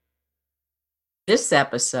This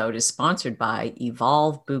episode is sponsored by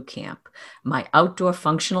Evolve Bootcamp, my outdoor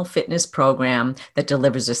functional fitness program that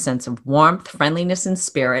delivers a sense of warmth, friendliness, and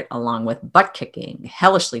spirit, along with butt-kicking,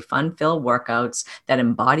 hellishly fun-filled workouts that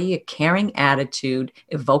embody a caring attitude,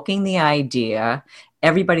 evoking the idea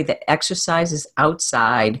everybody that exercises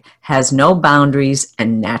outside has no boundaries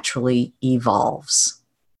and naturally evolves.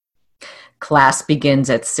 Class begins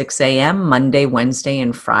at 6 a.m. Monday, Wednesday,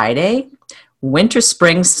 and Friday. Winter,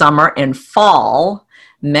 spring, summer, and fall,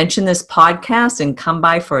 mention this podcast and come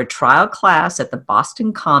by for a trial class at the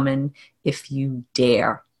Boston Common if you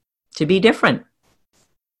dare to be different.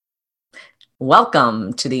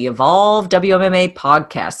 Welcome to the Evolve WMMA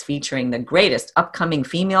podcast featuring the greatest upcoming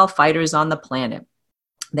female fighters on the planet.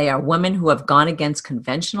 They are women who have gone against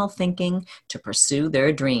conventional thinking to pursue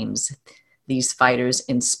their dreams. These fighters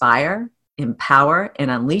inspire, empower, and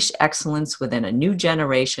unleash excellence within a new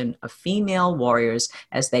generation of female warriors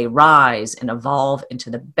as they rise and evolve into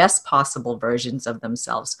the best possible versions of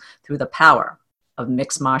themselves through the power of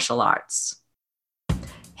mixed martial arts.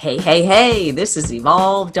 Hey, this is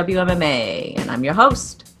Evolve WMMA, and I'm your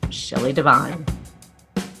host, Shelley Devine.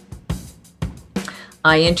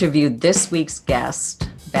 I interviewed this week's guest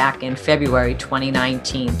back in February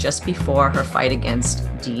 2019, just before her fight against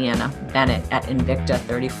Deanna Bennett at Invicta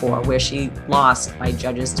 34, where she lost by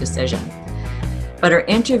judge's decision. But her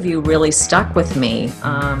interview really stuck with me.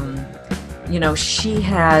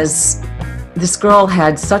 This girl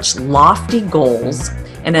had such lofty goals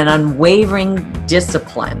and an unwavering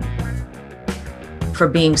discipline for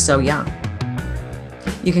being so young.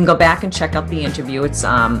 You can go back and check out the interview. It's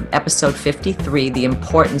episode 53, The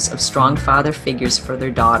Importance of Strong Father Figures for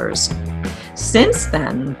Their Daughters. Since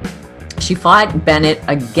then, she fought Bennett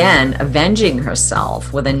again, avenging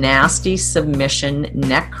herself with a nasty submission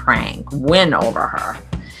neck crank win over her.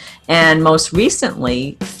 And most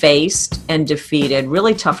recently, faced and defeated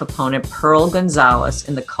really tough opponent Pearl Gonzales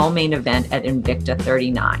in the co-main event at Invicta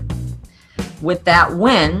 39. With that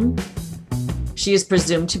win, she is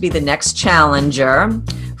presumed to be the next challenger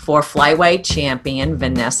for Flyweight champion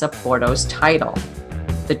Vanessa Porto's title.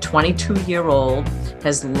 The 22-year-old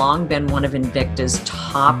has long been one of Invicta's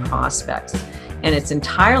top prospects, and it's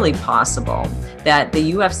entirely possible that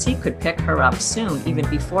the UFC could pick her up soon, even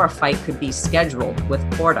before a fight could be scheduled with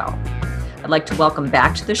Porto. I'd like to welcome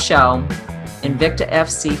back to the show Invicta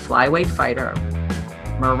FC Flyweight fighter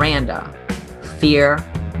Miranda "Fear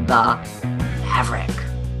the Maverick."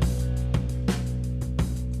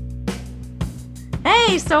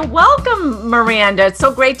 Hey, so welcome, Miranda. It's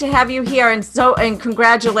so great to have you here, and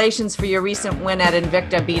congratulations for your recent win at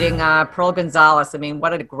Invicta, beating Pearl Gonzales. I mean,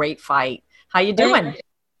 what a great fight. How you doing?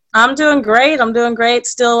 I'm doing great.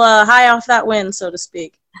 Still high off that win, so to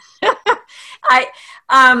speak.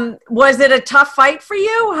 Was it a tough fight for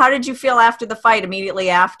you? How did you feel after the fight? Immediately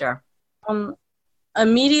after?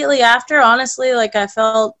 Immediately after, honestly, I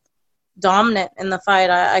felt dominant in the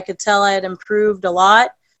fight. I could tell I had improved a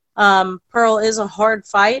lot. Pearl is a hard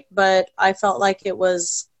fight, but I felt like it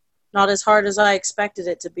was not as hard as I expected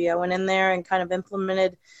it to be. I went in there and kind of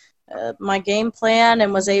implemented my game plan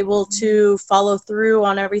and was able to follow through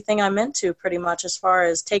on everything I meant to, pretty much, as far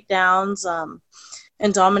as takedowns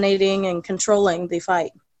and dominating and controlling the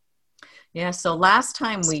fight. Yeah, so last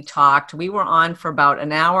time we talked, we were on for about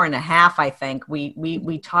an hour and a half, I think.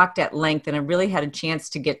 We talked at length, and I really had a chance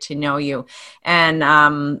to get to know you. And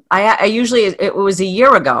it was a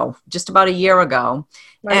year ago, just about a year ago.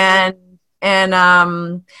 Right. And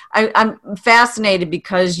I'm fascinated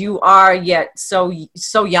because you are yet so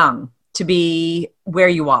young to be where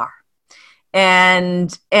you are.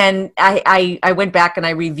 And I went back and I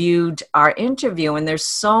reviewed our interview, and there's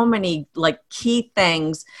so many key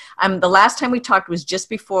things. The last time we talked was just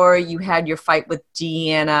before you had your fight with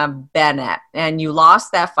Deanna Bennett, and you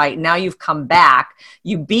lost that fight. Now you've come back.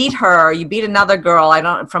 You beat her. You beat another girl.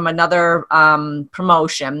 From another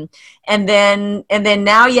promotion, and then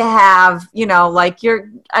now you have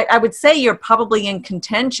I would say you're probably in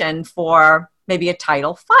contention for maybe a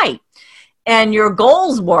title fight, and your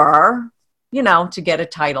goals were to get a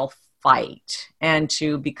title fight and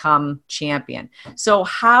to become champion. So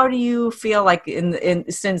how do you feel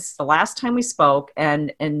since the last time we spoke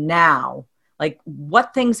and now,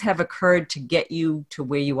 what things have occurred to get you to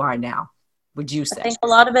where you are now, would you say? I think a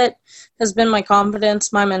lot of it has been my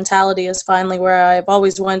confidence. My mentality is finally where I've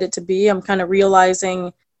always wanted it to be. I'm kind of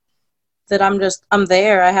realizing that I'm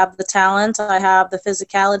there. I have the talent, I have the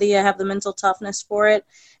physicality, I have the mental toughness for it.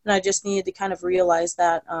 And I just needed to kind of realize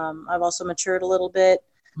that. I've also matured a little bit.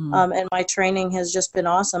 Mm. And my training has just been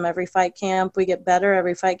awesome. Every fight camp, we get better.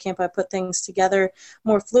 Every fight camp, I put things together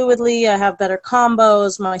more fluidly. I have better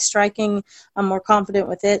combos. My striking, I'm more confident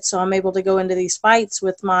with it. So I'm able to go into these fights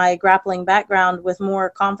with my grappling background with more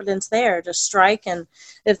confidence there, just strike. And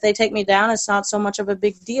if they take me down, it's not so much of a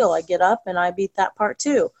big deal. I get up and I beat that part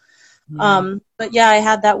too. Yeah. But yeah, I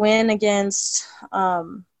had that win against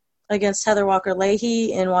Heather Walker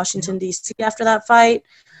Leahy in Washington, D.C. after that fight.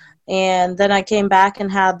 And then I came back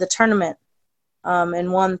and had the tournament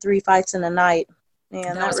and won 3 fights in a night.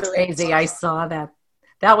 And That was really crazy. I saw that.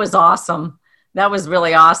 That was awesome. That was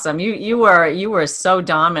really awesome. You were so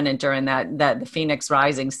dominant during that the Phoenix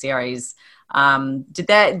Rising series. Did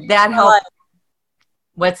that help? life.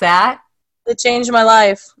 What's that? It changed my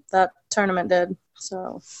life. That tournament did.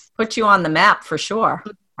 So Put you on the map for sure,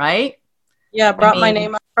 right? yeah, brought my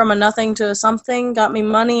name up from a nothing to a something, got me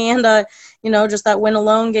money, and just that win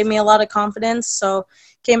alone gave me a lot of confidence. So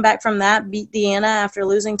came back from that, beat Deanna after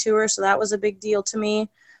losing to her, so that was a big deal to me.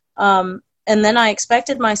 And then I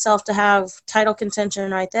expected myself to have title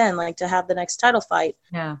contention right then, like to have the next title fight.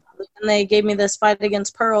 Yeah. And they gave me this fight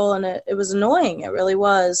against Pearl, and it was annoying. It really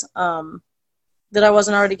was, that I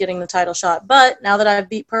wasn't already getting the title shot. But now that I've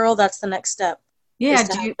beat Pearl, that's the next step. Yeah. Is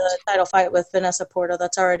to have the title fight with Vanessa Porto.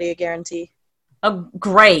 That's already a guarantee. Oh,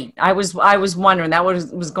 great. I was wondering, that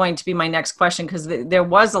was going to be my next question, because there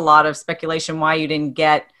was a lot of speculation why you didn't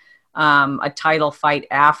get a title fight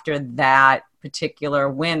after that particular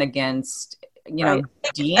win against, Right.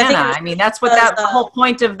 Deanna. I mean, that's what the whole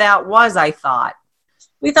point of that was, I thought.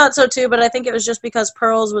 We thought so too, but I think it was just because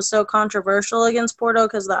Pearl's was so controversial against Porto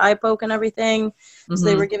because the eye poke and everything. Mm-hmm. So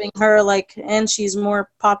they were giving her and she's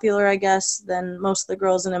more popular, I guess, than most of the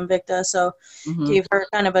girls in Invicta. So gave her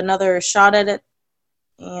kind of another shot at it.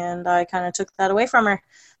 And I kind of took that away from her.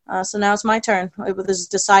 So now it's my turn. It was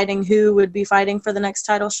deciding who would be fighting for the next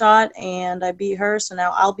title shot, and I beat her. So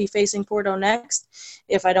now I'll be facing Porto next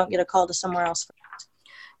if I don't get a call to somewhere else.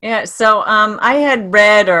 Yeah, so I had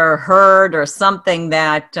read or heard or something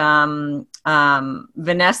that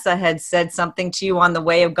Vanessa had said something to you on the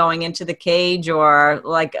way of going into the cage, or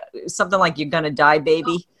like something like, "You're gonna die,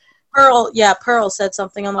 baby." Pearl said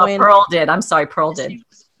something on the way in. Pearl did. I'm sorry, Pearl did.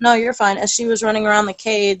 No, you're fine. As she was running around the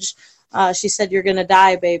cage, she said, "You're gonna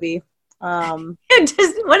die, baby." What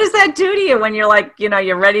does that do to you when you're like,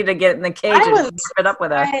 you're ready to get in the cage and give it up with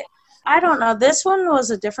her? I don't know. This one was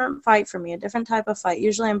a different fight for me, a different type of fight.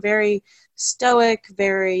 Usually I'm very stoic,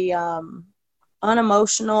 very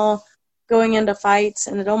unemotional going into fights,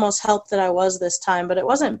 and it almost helped that I was this time, but it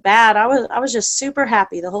wasn't bad. I was just super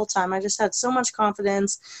happy the whole time. I just had so much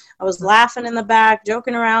confidence. I was laughing in the back,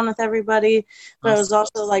 joking around with everybody, but I was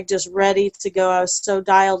also like just ready to go. I was so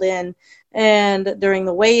dialed in. And during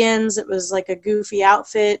the weigh-ins, it was like a goofy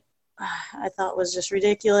outfit I thought was just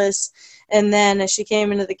ridiculous. And then as she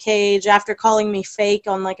came into the cage, after calling me fake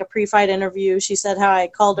on like a pre-fight interview, she said how I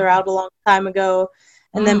called her out a long time ago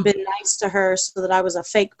and then been nice to her so that I was a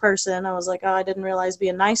fake person. I was like, oh, I didn't realize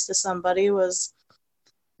being nice to somebody was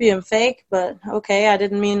being fake, but okay, I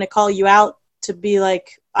didn't mean to call you out to be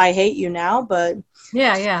like, I hate you now, but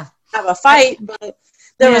yeah, have a fight. But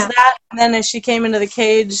there was that. And then as she came into the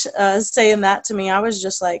cage saying that to me, I was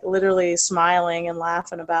just like literally smiling and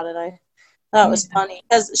laughing about it. I thought it was funny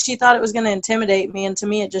because she thought it was going to intimidate me. And to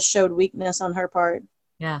me, it just showed weakness on her part.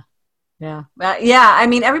 Yeah. I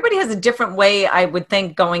mean, everybody has a different way, I would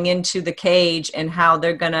think, going into the cage and how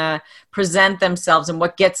they're going to present themselves and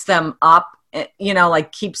what gets them up,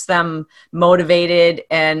 like keeps them motivated.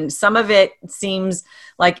 And some of it seems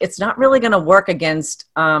like it's not really going to work against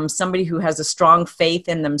somebody who has a strong faith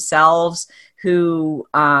in themselves, who,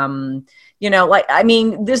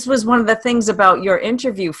 this was one of the things about your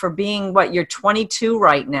interview for being you're 22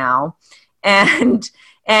 right now. And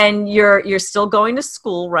you're still going to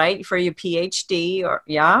school, right, for your PhD, or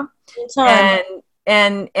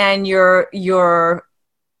and you're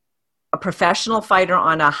a professional fighter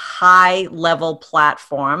on a high level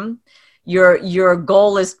platform. Your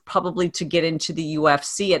goal is probably to get into the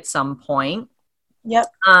UFC at some point. Yep.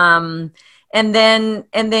 And then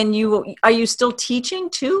are you still teaching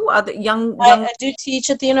too? Other young? I do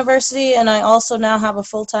teach at the university, and I also now have a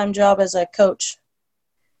full-time job as a coach.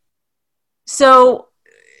 So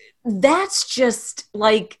that's just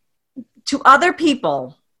like, to other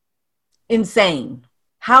people, insane.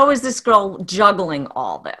 How is this girl juggling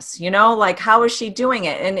all this? How is she doing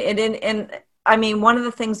it? And I mean, one of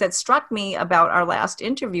the things that struck me about our last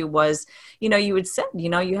interview was, you had said,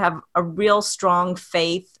 you have a real strong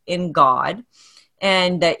faith in God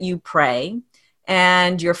and that you pray.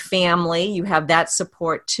 and your family, you have that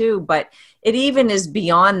support too, but it even is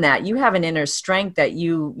beyond that. You have an inner strength that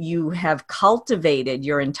you have cultivated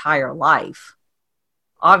your entire life.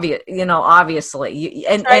 Obviously,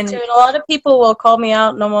 and A lot of people will call me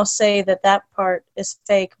out and almost say that part is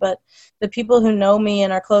fake, but the people who know me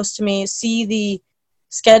and are close to me see the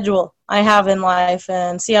schedule I have in life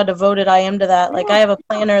and see how devoted I am to that. Like, I have a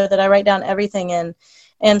planner that I write down everything in.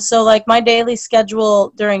 And so, like, my daily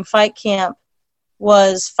schedule during fight camp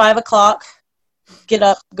was 5 o'clock, get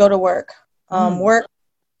up, go to work. Work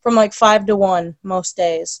from like 5 to 1 most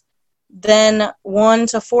days. Then 1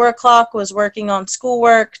 to 4 o'clock was working on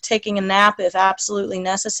schoolwork, taking a nap if absolutely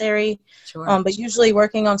necessary, sure. But usually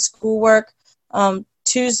working on schoolwork.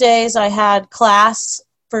 Tuesdays I had class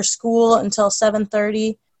for school until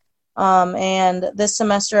 7:30, and this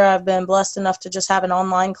semester I've been blessed enough to just have an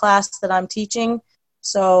online class that I'm teaching,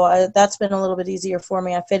 so that's been a little bit easier for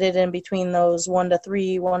me. I fit it in between those 1 to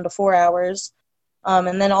 3, 1 to 4 hours.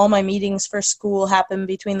 And then all my meetings for school happen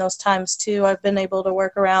between those times too. I've been able to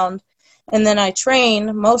work around. And then I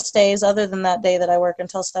train most days, other than that day that I work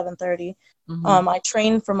until 7:30. I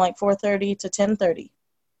train from like 4:30 to 10:30.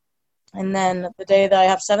 And then the day that I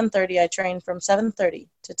have 7:30, I train from 7:30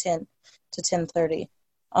 to 10:30.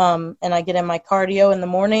 And I get in my cardio in the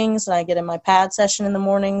mornings, and I get in my pad session in the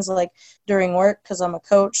mornings, like during work, because I'm a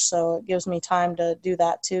coach. So it gives me time to do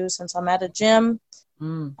that too, since I'm at a gym.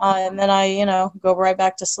 And then I, go right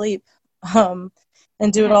back to sleep.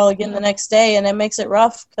 And do it all again the next day. And it makes it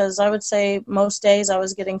rough because I would say most days I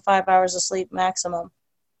was getting 5 hours of sleep maximum.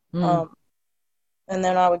 And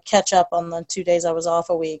then I would catch up on the 2 days I was off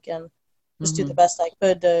a week and just do the best I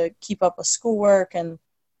could to keep up with schoolwork and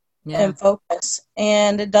focus.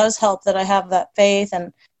 And it does help that I have that faith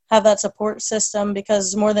and have that support system,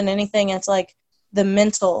 because more than anything, it's like the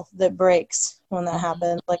mental that breaks when that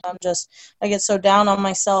happens. Like, I get so down on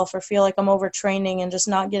myself or feel like I'm overtraining and just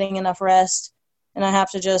not getting enough rest. And I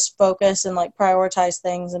have to just focus and like prioritize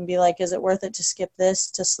things and be like, is it worth it to skip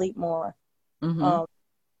this to sleep more,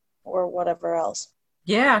 or whatever else?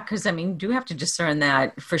 Yeah, because you do have to discern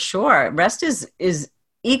that for sure. Rest is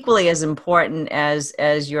equally as important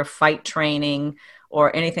as your fight training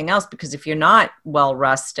or anything else, because if you're not well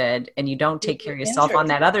rested and you don't take care of yourself on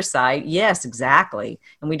that other side, yes, exactly.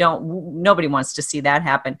 And nobody wants to see that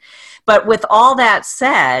happen. But with all that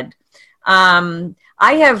said,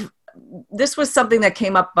 this was something that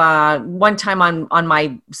came up one time on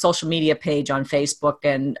my social media page on Facebook,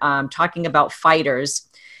 and talking about fighters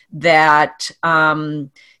that,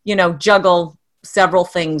 juggle several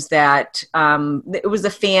things. That it was a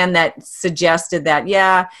fan that suggested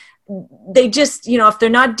that, they just, if they're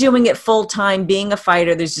not doing it full time, being a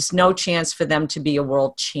fighter, there's just no chance for them to be a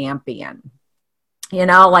world champion.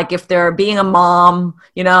 Like if they're being a mom,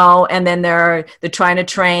 and then they're trying to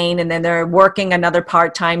train, and then they're working another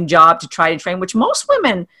part-time job to try to train, which most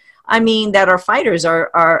women, that are fighters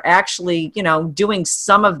are actually, doing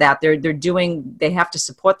some of that. They have to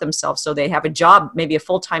support themselves. So they have a job, maybe a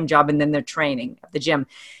full-time job, and then they're training at the gym.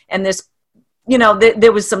 And this,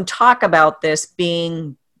 there was some talk about this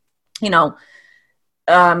being,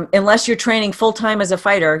 unless you're training full-time as a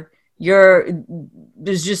fighter,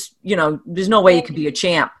 there's no way you could be a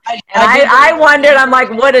champ. I wondered, I'm like,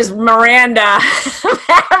 what does Miranda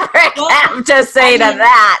Maverick have to say to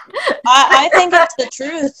that? I think it's the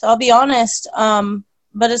truth. I'll be honest.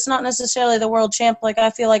 But it's not necessarily the world champ. Like, I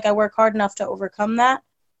feel like I work hard enough to overcome that.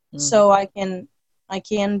 So I can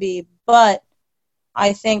be, but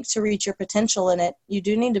I think to reach your potential in it, you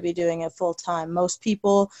do need to be doing it full time. Most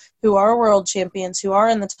people who are world champions, who are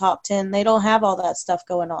in the top 10, they don't have all that stuff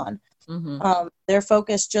going on. They're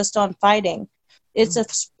focused just on fighting. It's a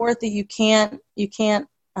sport that you can't,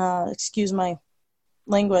 excuse my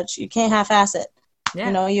language, you can't half-ass it.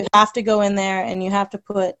 You have to go in there and you have to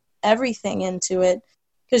put everything into it,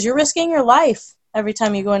 because you're risking your life every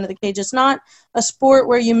time you go into the cage. It's not a sport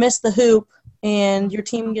where you miss the hoop and your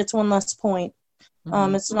team gets one less point.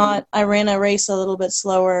 It's not, I ran a race a little bit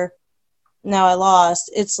slower, now I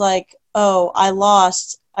lost. It's like, oh, I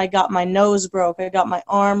lost, I got my nose broke, I got my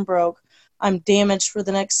arm broke, I'm damaged for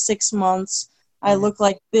the next 6 months, I look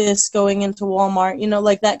like this going into Walmart,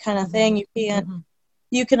 like that kind of thing.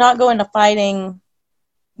 You cannot go into fighting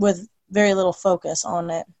with very little focus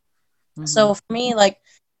on it. So for me, like,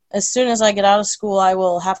 as soon as I get out of school, I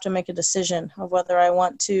will have to make a decision of whether I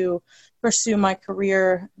want to pursue my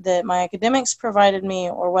career that my academics provided me,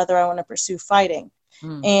 or whether I want to pursue fighting.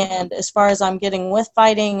 And as far as I'm getting with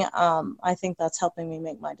fighting, I think that's helping me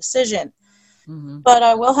make my decision. But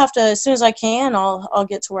I will have to, as soon as I can, I'll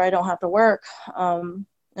get to where I don't have to work.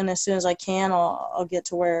 And as soon as I can, I'll get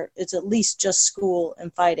to where it's at least just school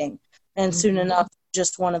and fighting. And soon enough,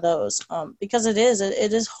 just one of those. Because it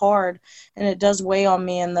is hard, and it does weigh on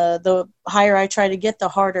me. And the higher I try to get, the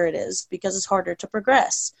harder it is, because it's harder to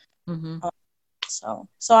progress. So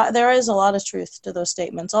there is a lot of truth to those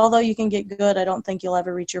statements. Although you can get good, I don't think you'll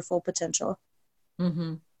ever reach your full potential.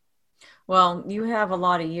 Well, you have a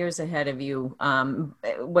lot of years ahead of you.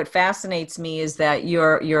 What fascinates me is that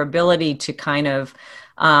your ability to kind of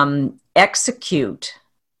execute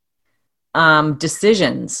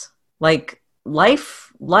decisions, like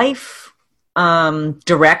life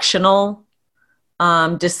directional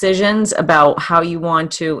decisions about how you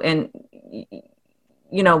want to, and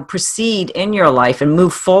proceed in your life and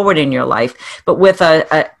move forward in your life, but with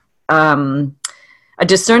a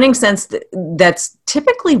discerning sense that's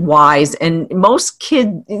typically wise. And most kids,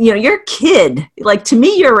 you're a kid. Like, to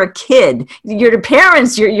me, you're a kid. Your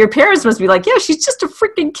parents must be like, yeah, she's just a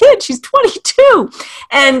freaking kid. She's 22.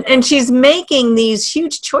 And she's making these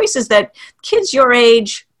huge choices that kids your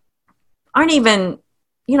age aren't even,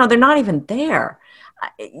 they're not even there.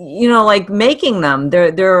 Like making them,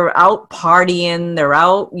 they're out partying, they're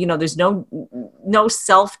out, there's no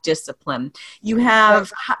self-discipline. You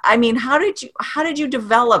have, I mean, how did you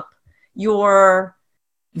develop your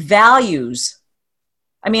values?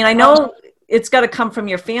 I mean, I know it's got to come from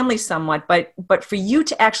your family somewhat, but for you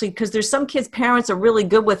to actually, because there's some kids, parents are really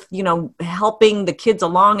good with, helping the kids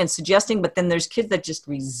along and suggesting, but then there's kids that just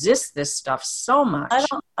resist this stuff so much.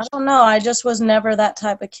 I don't know. I just was never that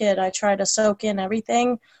type of kid. I try to soak in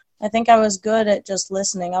everything. I think I was good at just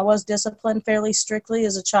listening. I was disciplined fairly strictly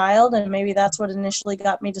as a child, and maybe that's what initially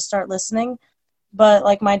got me to start listening. But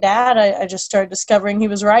like my dad, I just started discovering he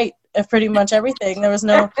was right at pretty much everything.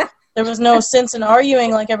 There was no sense in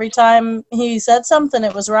arguing. Like, every time he said something,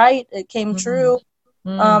 it was right. It came true.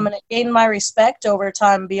 And it gained my respect over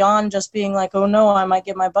time, beyond just being like, oh no, I might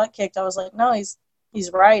get my butt kicked. I was like, no, he's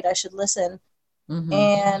right. I should listen.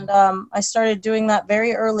 And I started doing that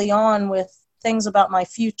very early on with things about my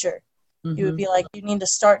future. He would be like, you need to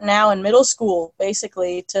start now in middle school,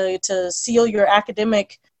 basically, to seal your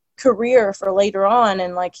academic career for later on.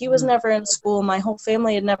 And like, he was never in school. My whole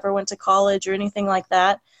family had never went to college or anything like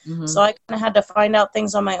that. So I kind of had to find out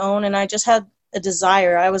things on my own, and I just had a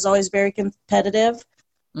desire. I was always very competitive,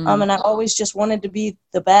 and I always just wanted to be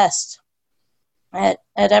the best at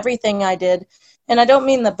everything I did. And I don't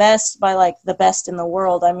mean the best by like the best in the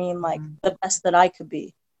world. I mean like the best that I could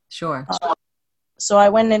be. Sure. So I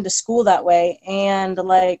went into school that way. And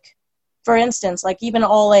like, for instance, like even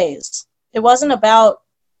all A's, it wasn't about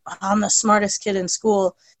I'm the smartest kid in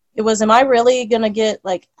school. It was, am I really going to get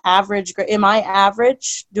like average? Am I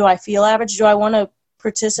average? Do I feel average? Do I want to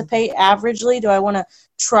participate averagely? Do I want to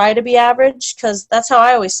try to be average? Because that's how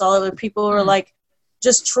I always saw it, where people were like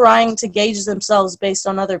just trying to gauge themselves based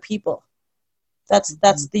on other people. That's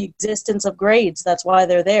the existence of grades. That's why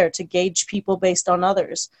they're there, to gauge people based on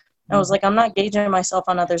others. I was like, I'm not gauging myself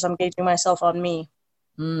on others. I'm gauging myself on me.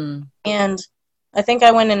 And I think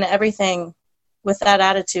I went into everything with that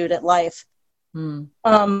attitude at life. And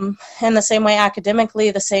the same way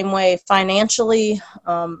academically, the same way financially,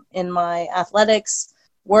 in my athletics,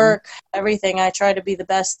 work, everything. I try to be the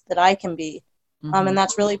best that I can be. And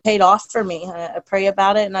that's really paid off for me. I pray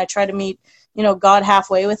about it, and I try to meet, God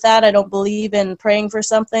halfway with that. I don't believe in praying for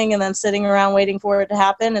something and then sitting around waiting for it to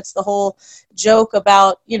happen. It's the whole joke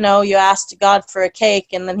about, you asked God for a cake,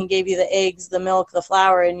 and then he gave you the eggs, the milk, the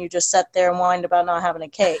flour, and you just sat there and whined about not having a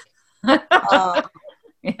cake.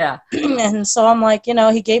 Yeah. And so I'm like,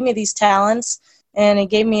 he gave me these talents, and he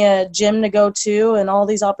gave me a gym to go to and all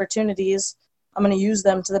these opportunities. I'm going to use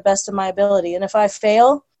them to the best of my ability. And if I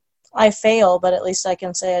fail, I fail, but at least I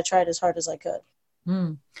can say I tried as hard as I could.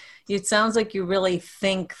 It sounds like you really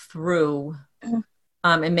think through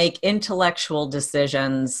and make intellectual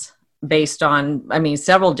decisions based on,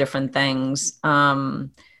 several different things.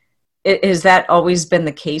 Has that always been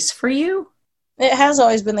the case for you? It has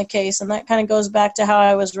always been the case, and that kind of goes back to how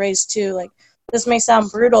I was raised too. Like, this may sound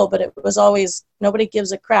brutal, but it was always, nobody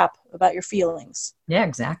gives a crap about your feelings. Yeah,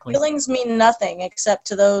 exactly. Feelings mean nothing except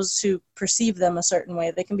to those who perceive them a certain way.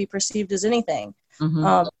 They can be perceived as anything.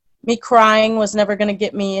 Me crying was never going to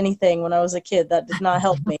get me anything when I was a kid. That did not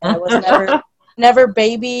help me. I was never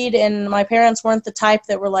babied, and my parents weren't the type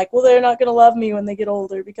that were like, well, they're not going to love me when they get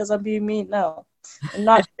older because I'm being mean. No. And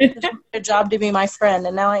not their job to be my friend.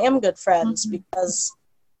 And now I am good friends because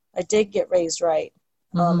I did get raised right,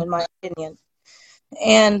 in my opinion.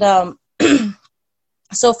 And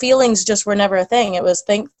so feelings just were never a thing. It was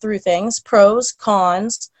think through things, pros,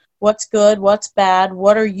 cons, what's good, what's bad,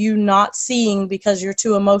 what are you not seeing because you're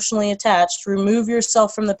too emotionally attached. Remove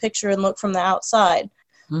yourself from the picture and look from the outside.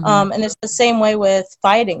 And it's the same way with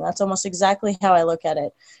fighting. That's almost exactly how I look at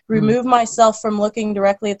it. Remove myself from looking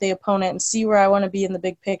directly at the opponent and see where I want to be in the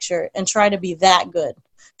big picture and try to be that good.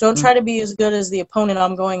 Don't try to be as good as the opponent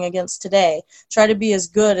I'm going against today. Try to be as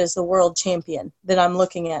good as the world champion that I'm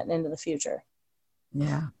looking at into the future.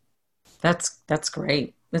 Yeah, that's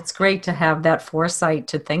great. It's great to have that foresight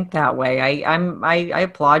to think that way. I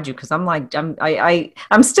applaud you, because I'm like, I'm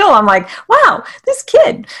like, wow, this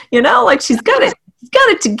kid, like she's got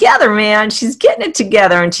it together, man. She's getting it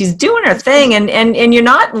together and she's doing her thing, and you're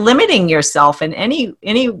not limiting yourself in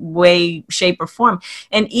any way, shape, or form.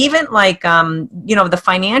 And even like the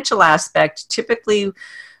financial aspect, typically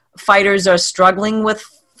fighters are struggling with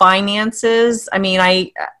finances. I mean,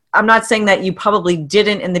 I'm not saying that you probably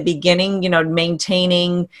didn't in the beginning,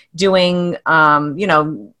 maintaining, doing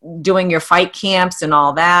your fight camps and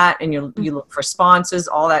all that. And you look for sponsors,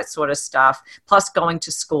 all that sort of stuff, plus going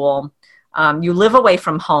to school. You live away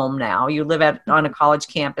from home now. You live on a college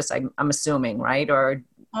campus, I'm assuming, right?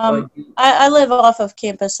 I live off of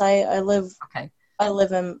campus. I live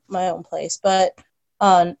in my own place, but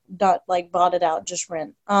not like bought it out, just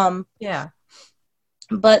rent. Yeah.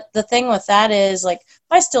 But the thing with that is, like,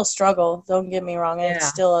 I still struggle. Don't get me wrong. It's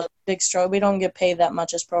still a big struggle. We don't get paid that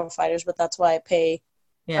much as pro fighters, but that's why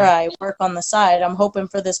or I work on the side. I'm hoping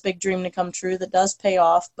for this big dream to come true that does pay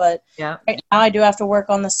off. But right now I do have to work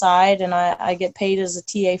on the side, and I get paid as a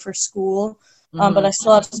TA for school. But I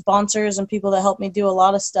still have sponsors and people that help me do a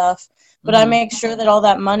lot of stuff. But I make sure that all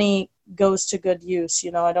that money goes to good use.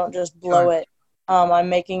 I don't just blow it. I'm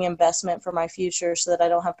making investment for my future so that I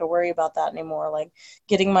don't have to worry about that anymore. Like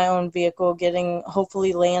getting my own vehicle, getting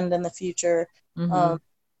hopefully land in the future,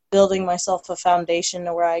 building myself a foundation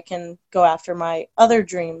to where I can go after my other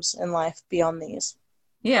dreams in life beyond these.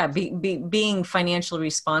 Yeah, being financially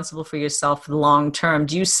responsible for yourself for the long term.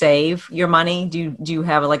 Do you save your money? Do you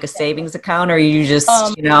have like a savings account, or are you just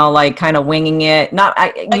like kind of winging it?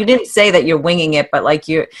 You didn't say that you're winging it, but like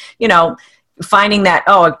you're finding that,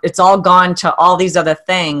 it's all gone to all these other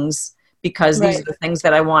things because these are the things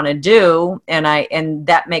that I want to do, and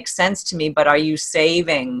that makes sense to me. But are you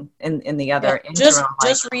saving in the other interim?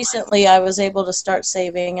 Just recently I was able to start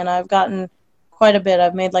saving, and I've gotten quite a bit.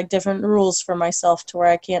 I've made like different rules for myself to where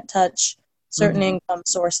I can't touch certain income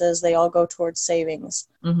sources. They all go towards savings.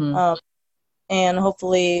 And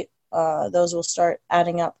hopefully those will start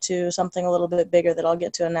adding up to something a little bit bigger that I'll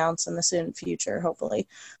get to announce in the soon future, hopefully.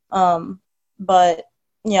 But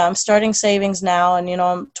yeah, I'm starting savings now, and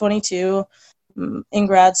I'm 22, in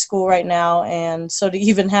grad school right now, and so to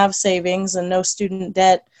even have savings and no student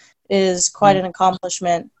debt is quite an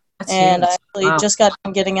accomplishment. That's huge. I actually just got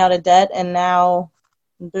done getting out of debt, and now,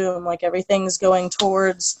 boom, like everything's going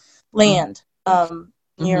towards land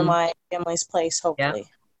near my family's place, hopefully.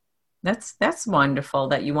 That's wonderful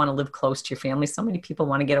that you want to live close to your family. So many people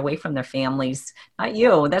want to get away from their families. Not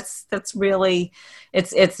you. That's really,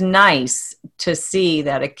 it's nice to see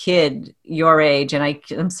that a kid your age, and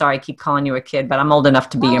I'm sorry I keep calling you a kid, but I'm old enough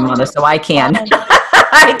to be your mother, so I can.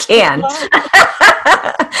 I can.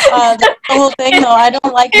 The whole thing, though, I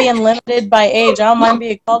don't like being limited by age. I don't mind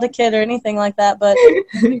being called a kid or anything like that, but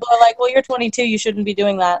people are like, well, you're 22, you shouldn't be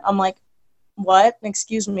doing that. I'm like, what?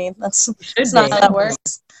 Excuse me. That's not how that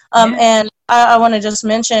works. And I want to just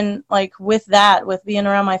mention, like, with being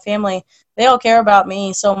around my family, they all care about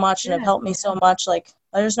me so much and have helped me so much. Like,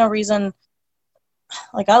 there's no reason.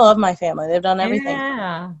 Like, I love my family. They've done everything.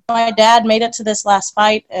 My dad made it to this last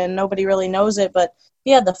fight, and nobody really knows it, but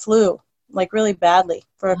he had the flu, like, really badly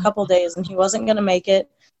for a couple days, and he wasn't going to make it.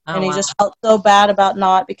 And he just felt so bad about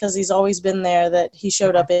not, because he's always been there, that he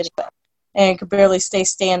showed up anyway and could barely stay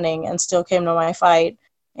standing and still came to my fight.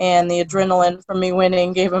 And the adrenaline from me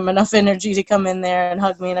winning gave him enough energy to come in there and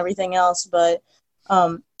hug me and everything else. But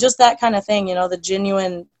just that kind of thing, the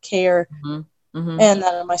genuine care and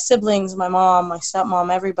that my siblings, my mom, my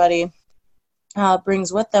stepmom, everybody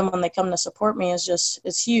brings with them when they come to support me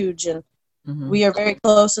it's huge. And we are very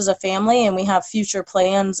close as a family, and we have future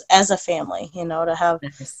plans as a family, to have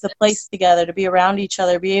the place together, to be around each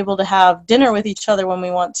other, be able to have dinner with each other when we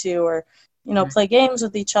want to, or play games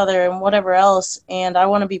with each other and whatever else. And I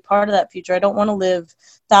want to be part of that future. I don't want to live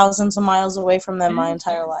thousands of miles away from them my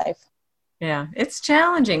entire life. Yeah, it's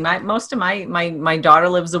challenging. Most of my daughter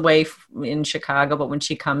lives away in Chicago, but when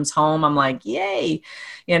she comes home, I'm like, yay,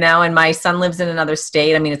 and my son lives in another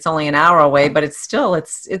state. I mean, it's only an hour away, but it's still,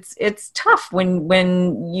 it's tough when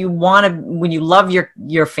you when you love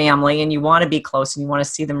your family and you want to be close and you want to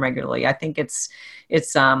see them regularly. I think it's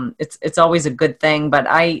always a good thing, but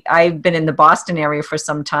I've been in the Boston area for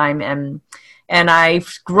some time, and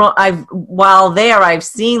while there, I've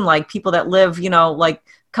seen like people that live, like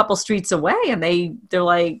couple streets away, and they're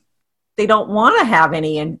like, they don't want to have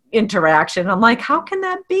any interaction. I'm like, how can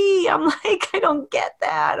that be? I'm like, I don't get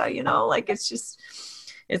that. Like,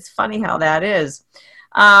 it's funny how that is.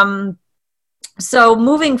 So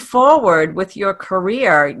moving forward with your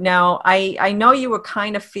career now, I know you were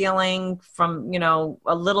kind of feeling from,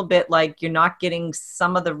 a little bit like you're not getting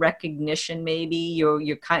some of the recognition. Maybe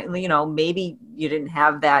you're kind of, maybe you didn't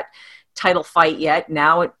have that title fight yet.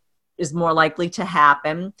 Now it is more likely to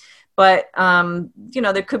happen. But,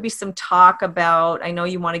 there could be some talk about, I know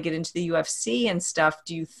you want to get into the UFC and stuff.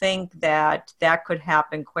 Do you think that could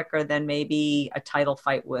happen quicker than maybe a title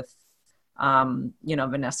fight with,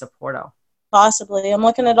 Vanessa Porto? Possibly. I'm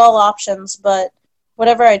looking at all options, but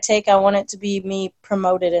whatever I take, I want it to be me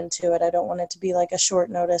promoted into it. I don't want it to be like a short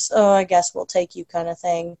notice, oh, I guess we'll take you kind of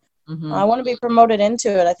thing. Mm-hmm. I want to be promoted into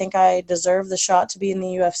it. I think I deserve the shot to be in the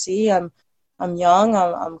UFC. I'm young.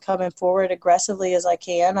 I'm coming forward aggressively as I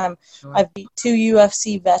can. I've beat 2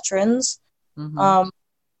 UFC veterans. Mm-hmm.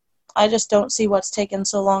 I just don't see what's taken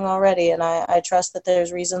so long already, and I trust that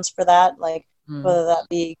there's reasons for that, like whether that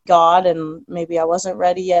be God and maybe I wasn't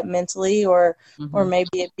ready yet mentally, or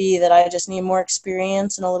maybe it be that I just need more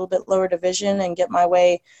experience in a little bit lower division and get my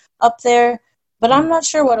way up there. But I'm not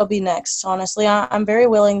sure what'll be next, honestly. I'm very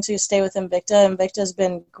willing to stay with Invicta. Invicta's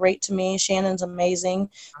been great to me. Shannon's amazing.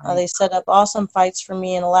 They set up awesome fights for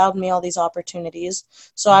me and allowed me all these opportunities.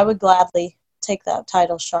 So I would gladly take that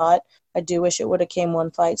title shot. I do wish it would have came one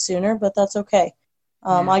fight sooner, but that's okay.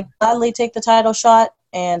 I'd gladly take the title shot,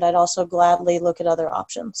 and I'd also gladly look at other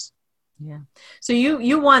options. Yeah. So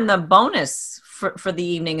you won the bonus for the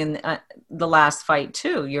evening in the last fight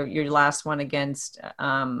too. Your last one against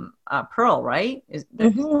Pearl, right?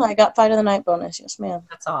 I got fight of the night bonus. Yes, ma'am.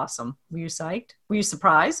 That's awesome. Were you psyched? Were you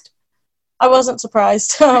surprised? I wasn't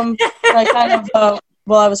surprised. I kind of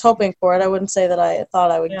I was hoping for it. I wouldn't say that I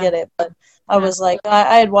thought I would get it, but I was like,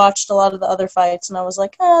 I had watched a lot of the other fights, and I was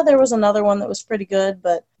like, there was another one that was pretty good,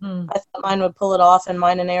 but I thought mine would pull it off, and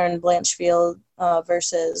mine and Erin Blanchfield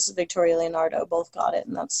versus Victoria Leonardo both got it,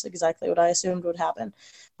 and that's exactly what I assumed would happen.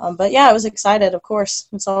 But yeah, I was excited, of course.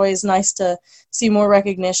 It's always nice to see more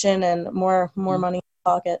recognition and more money in the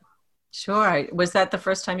pocket. Sure. Was that the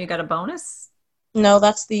first time you got a bonus? No,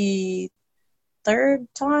 that's the 3rd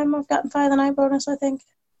time I've gotten fight of the night bonus, I think.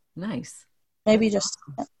 Nice. Maybe that's just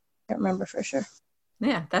awesome. I can't remember for sure.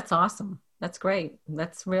 Yeah, that's awesome. That's great.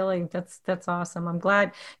 That's awesome. I'm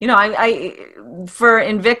glad, I for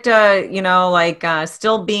Invicta,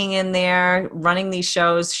 still being in there, running these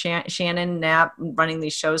shows, Shannon Knapp running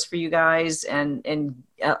these shows for you guys, and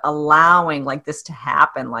allowing like this to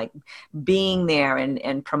happen, like being there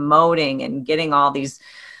and promoting and getting all these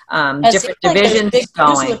different divisions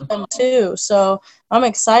going with them too. So I'm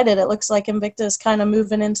excited. It looks like Invicta is kind of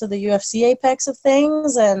moving into the UFC apex of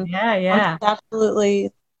things, and I'm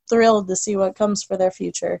absolutely thrilled to see what comes for their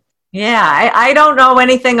future. Yeah, I don't know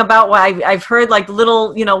anything about what I've heard, like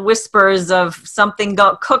little whispers of something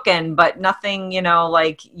cooking, but nothing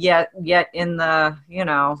like yet in the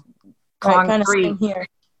concrete. Kind of same here.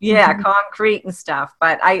 Yeah, concrete and stuff.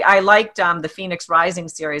 But I liked the Phoenix Rising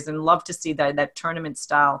series and love to see that tournament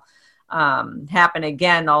style happen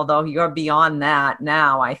again, although you're beyond that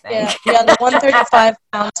now, I think. Yeah, the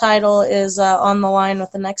 135-pound title is on the line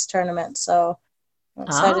with the next tournament, so I'm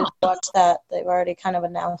excited to watch that. They've already kind of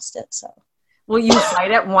announced it. So, will you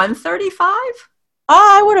fight at 135?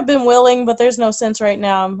 I would have been willing, but there's no sense right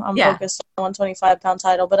now. I'm focused on the 125-pound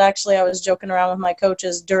title. But actually, I was joking around with my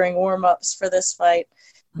coaches during warm-ups for this fight.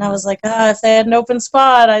 And I was like, if they had an open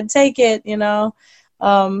spot, I'd take it,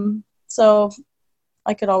 So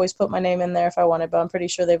I could always put my name in there if I wanted, but I'm pretty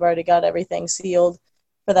sure they've already got everything sealed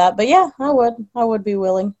for that. But yeah, I would be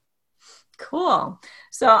willing. Cool.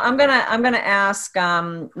 So I'm gonna ask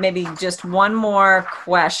maybe just one more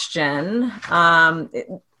question.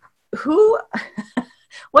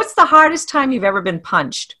 What's the hardest time you've ever been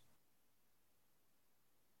punched?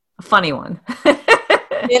 A funny one.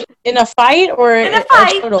 In a fight or in a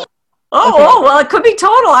fight? Total? Oh, well, it could be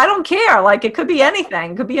total. I don't care. Like, it could be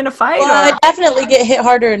anything. It could be in a fight. Well, I definitely get hit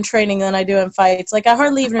harder in training than I do in fights. Like, I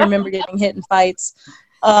hardly even remember getting hit in fights.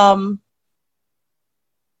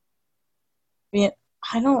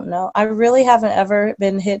 I don't know. I really haven't ever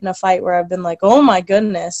been hit in a fight where I've been like, oh my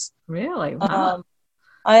goodness. Really? Wow.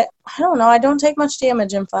 I don't know. I don't take much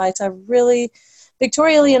damage in fights.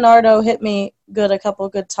 Victoria Leonardo hit me a couple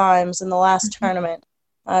good times in the last tournament.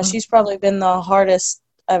 She's probably been the hardest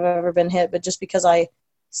I've ever been hit, but just because I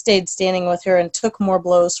stayed standing with her and took more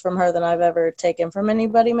blows from her than I've ever taken from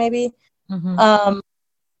anybody, maybe. Deanna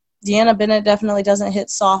Bennett definitely doesn't hit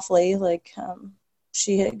softly. Like,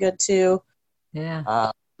 she hit good too.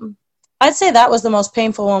 Yeah. I'd say that was the most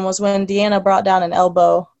painful one, was when Deanna brought down an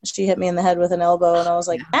elbow. She hit me in the head with an elbow, and I was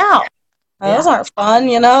like, ow. Those aren't fun,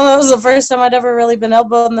 you know? That was the first time I'd ever really been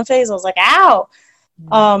elbowed in the face. I was like, ow.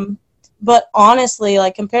 But honestly,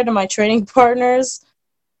 like, compared to my training partners,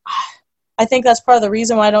 I think that's part of the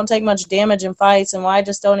reason why I don't take much damage in fights and why I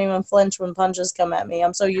just don't even flinch when punches come at me.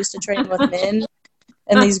 I'm so used to training with men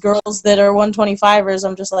and these girls that are 125ers.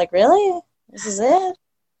 I'm just like, really? This is it?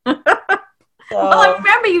 Well, I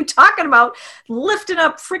remember you talking about lifting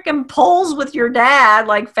up freaking poles with your dad,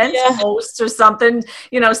 like fence posts or something,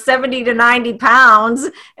 70 to 90 pounds,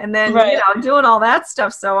 and then, doing all that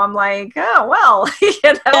stuff. So I'm like, oh, well,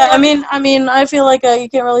 Yeah, I mean, I feel like you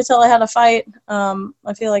can't really tell I had a fight.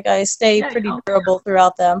 I feel like I stay pretty durable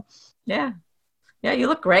throughout them. Yeah. Yeah, you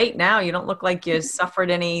look great now. You don't look like you suffered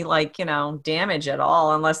any, damage at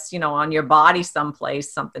all, unless, on your body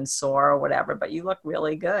someplace, something sore or whatever, but you look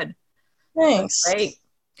really good. Thanks. That's great.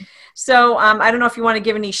 So I don't know if you want to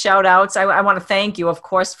give any shout outs. I want to thank you, of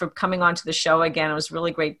course, for coming on to the show again. It was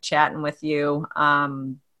really great chatting with you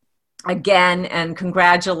again, and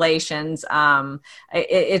congratulations.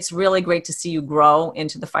 It's really great to see you grow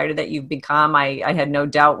into the fighter that you've become. I had no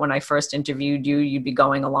doubt when I first interviewed you, you'd be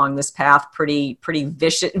going along this path pretty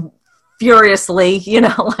vicious, furiously,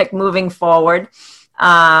 like moving forward.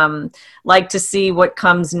 Like to see what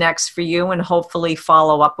comes next for you, and hopefully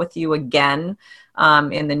follow up with you again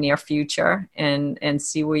in the near future, and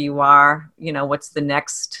see where you are, what's the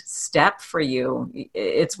next step for you.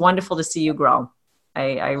 It's wonderful to see you grow.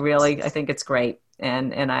 I think it's great.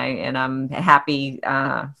 And I'm happy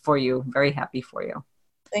for you. Very happy for you.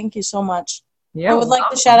 Thank you so much. Yeah, I would like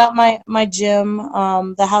to shout out my gym,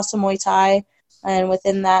 the House of Muay Thai, and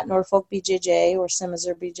within that, Norfolk BJJ, or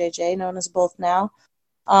Simazur BJJ, known as both now.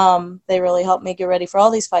 They really helped me get ready for all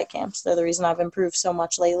these fight camps. They're the reason I've improved so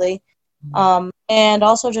much lately. And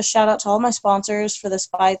also just shout out to all my sponsors for this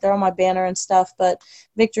fight. They're on my banner and stuff, but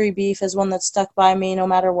Victory Beef is one that stuck by me no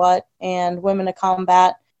matter what, and Women of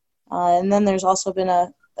Combat. And then there's also been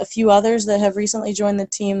a few others that have recently joined the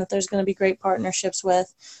team that there's going to be great partnerships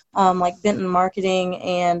with, like Benton Marketing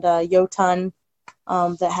and Yotun,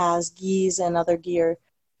 that has gis and other gear.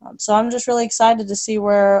 So I'm just really excited to see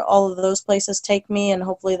where all of those places take me, and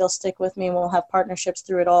hopefully they'll stick with me and we'll have partnerships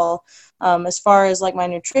through it all. As far as like my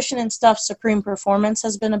nutrition and stuff, Supreme Performance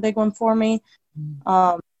has been a big one for me.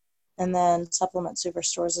 And then Supplement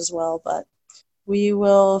Superstores as well. But we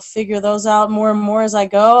will figure those out more and more as I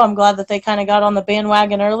go. I'm glad that they kind of got on the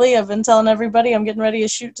bandwagon early. I've been telling everybody I'm getting ready to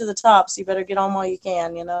shoot to the top, so you better get on while you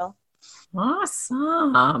can,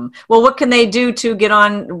 Awesome. Well, what can they do to get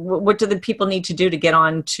on? What do the people need to do to get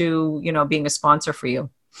on to, being a sponsor for you?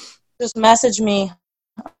 Just message me.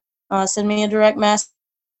 Send me a direct message.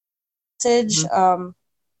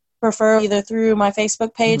 Prefer either through my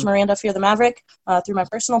Facebook page, Miranda Fear the Maverick, through my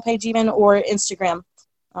personal page even, or Instagram,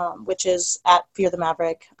 which is at Fear the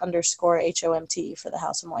Maverick _HOMT for the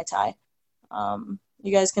House of Muay Thai.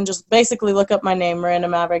 You guys can just basically look up my name, Miranda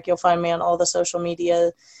Maverick. You'll find me on all the social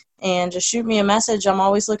media. And just shoot me a message. I'm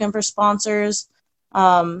always looking for sponsors.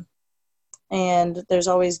 And there's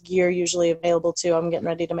always gear usually available too. I'm getting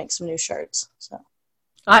ready to make some new shirts. So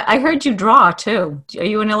I heard you draw too. Are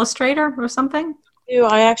you an illustrator or something?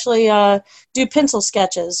 I actually do pencil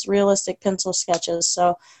sketches, realistic pencil sketches.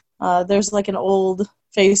 So there's like an old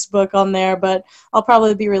Facebook on there, but I'll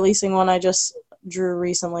probably be releasing one I just drew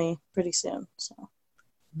recently pretty soon. So.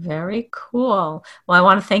 Very cool. Well, I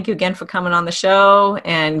want to thank you again for coming on the show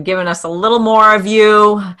and giving us a little more of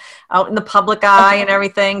you out in the public eye and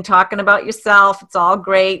everything, talking about yourself. It's all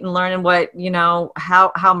great, and learning what,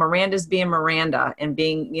 how Miranda's being Miranda, and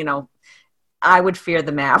being, I would fear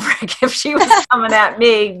the Maverick if she was coming at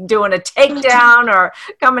me doing a takedown or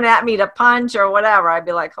coming at me to punch or whatever. I'd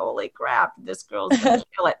be like, holy crap, this girl's going to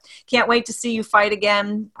kill it. Can't wait to see you fight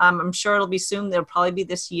again. I'm sure it'll be soon. It'll probably be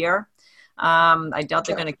this year. I doubt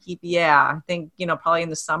they're going to keep. I think, probably in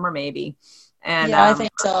the summer maybe. And I think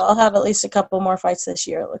so. I'll have at least a couple more fights this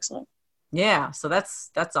year, it looks like. Yeah, so that's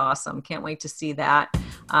awesome. Can't wait to see that.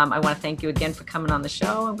 I want to thank you again for coming on the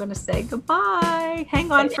show. I'm going to say goodbye.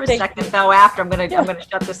 Hang on for a second though. After I'm going to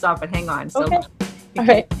shut this off, but hang on. So, okay. All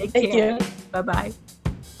right. Thank you. Bye-bye.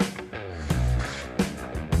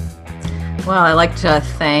 Well, I'd like to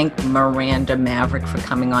thank Miranda Maverick for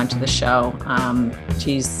coming on to the show.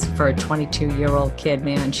 She's, for a 22-year-old kid,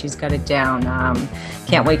 man, she's got it down.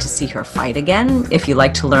 Can't wait to see her fight again. If you'd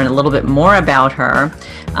like to learn a little bit more about her,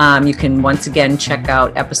 you can once again check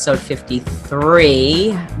out episode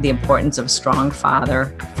 53, The Importance of a Strong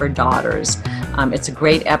Father for Daughters. It's a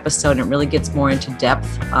great episode, and it really gets more into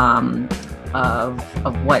depth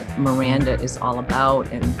of what Miranda is all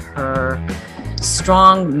about, and her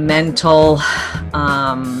strong mental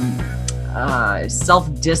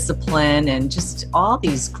self-discipline, and just all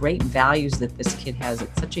these great values that this kid has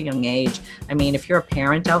at such a young age. I mean, if you're a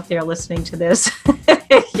parent out there listening to this,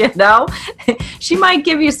 you know, she might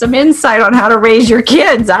give you some insight on how to raise your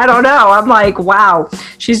kids. I don't know. I'm like, wow,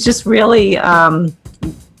 she's just really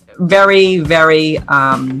very, very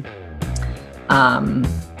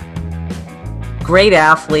great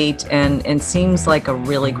athlete, and seems like a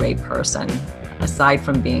really great person, aside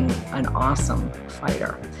from being an awesome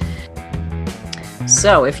fighter.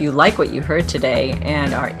 So if you like what you heard today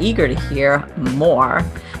and are eager to hear more,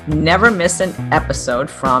 never miss an episode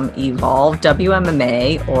from Evolve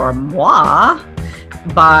WMMA or moi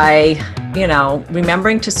by,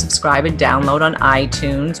 remembering to subscribe and download on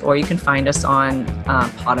iTunes, or you can find us on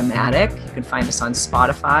Podomatic. You can find us on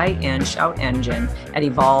Spotify and Shout Engine at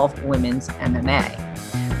Evolve Women's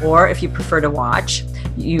MMA. Or if you prefer to watch,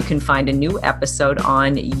 you can find a new episode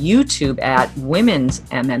on YouTube at Women's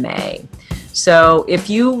MMA. So if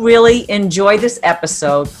you really enjoy this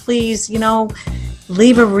episode, please,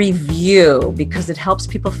 leave a review, because it helps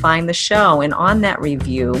people find the show. And on that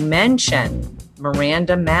review, mention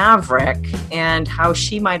Miranda Maverick and how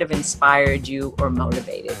she might have inspired you or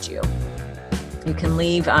motivated you. You can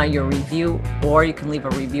leave your review, or you can leave a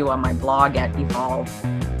review on my blog at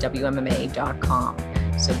evolvewmma.com.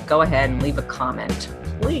 So go ahead and leave a comment.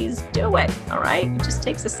 Please do it, all right? It just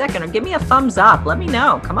takes a second. Or give me a thumbs up. Let me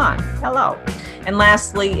know. Come on. Hello. And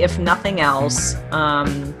lastly, if nothing else,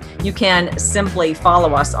 you can simply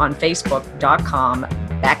follow us on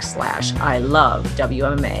Facebook.com/I love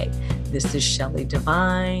WMMA. This is Shelley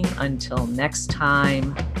Devine. Until next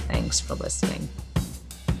time, thanks for listening.